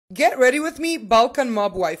Get ready with me, Balkan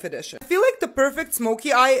Mob Wife Edition. I feel like the perfect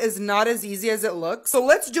smoky eye is not as easy as it looks, so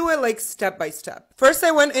let's do it like step by step. First,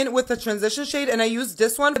 I went in with the transition shade and I used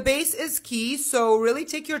this one. The base is key, so really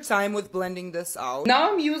take your time with blending this out.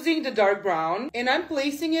 Now I'm using the dark brown and I'm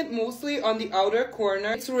placing it mostly on the outer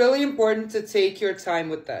corner. It's really important to take your time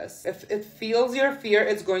with this. If it feels your fear,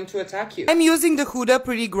 it's going to attack you. I'm using the Huda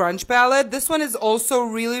Pretty Grunge palette. This one is also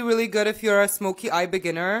really good if you're a smoky eye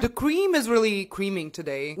beginner. The cream is really creaming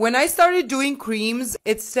today. When I started doing creams,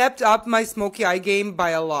 it stepped up my smoky eye game by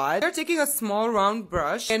a lot. We're taking a small round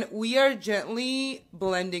brush and we are gently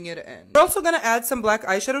blending it in. We're also gonna add some black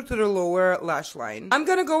eyeshadow to the lower lash line. I'm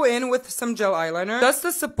gonna go in with some gel eyeliner just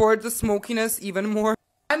to support the smokiness even more.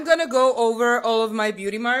 I'm gonna go over all of my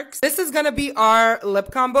beauty marks. This is gonna be our lip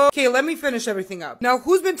combo. Okay, let me finish everything up. Now,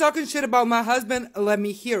 who's been talking shit about my husband? Let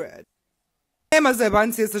me hear it. Nema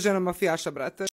zajebancije sa ženom mafijaša, brate.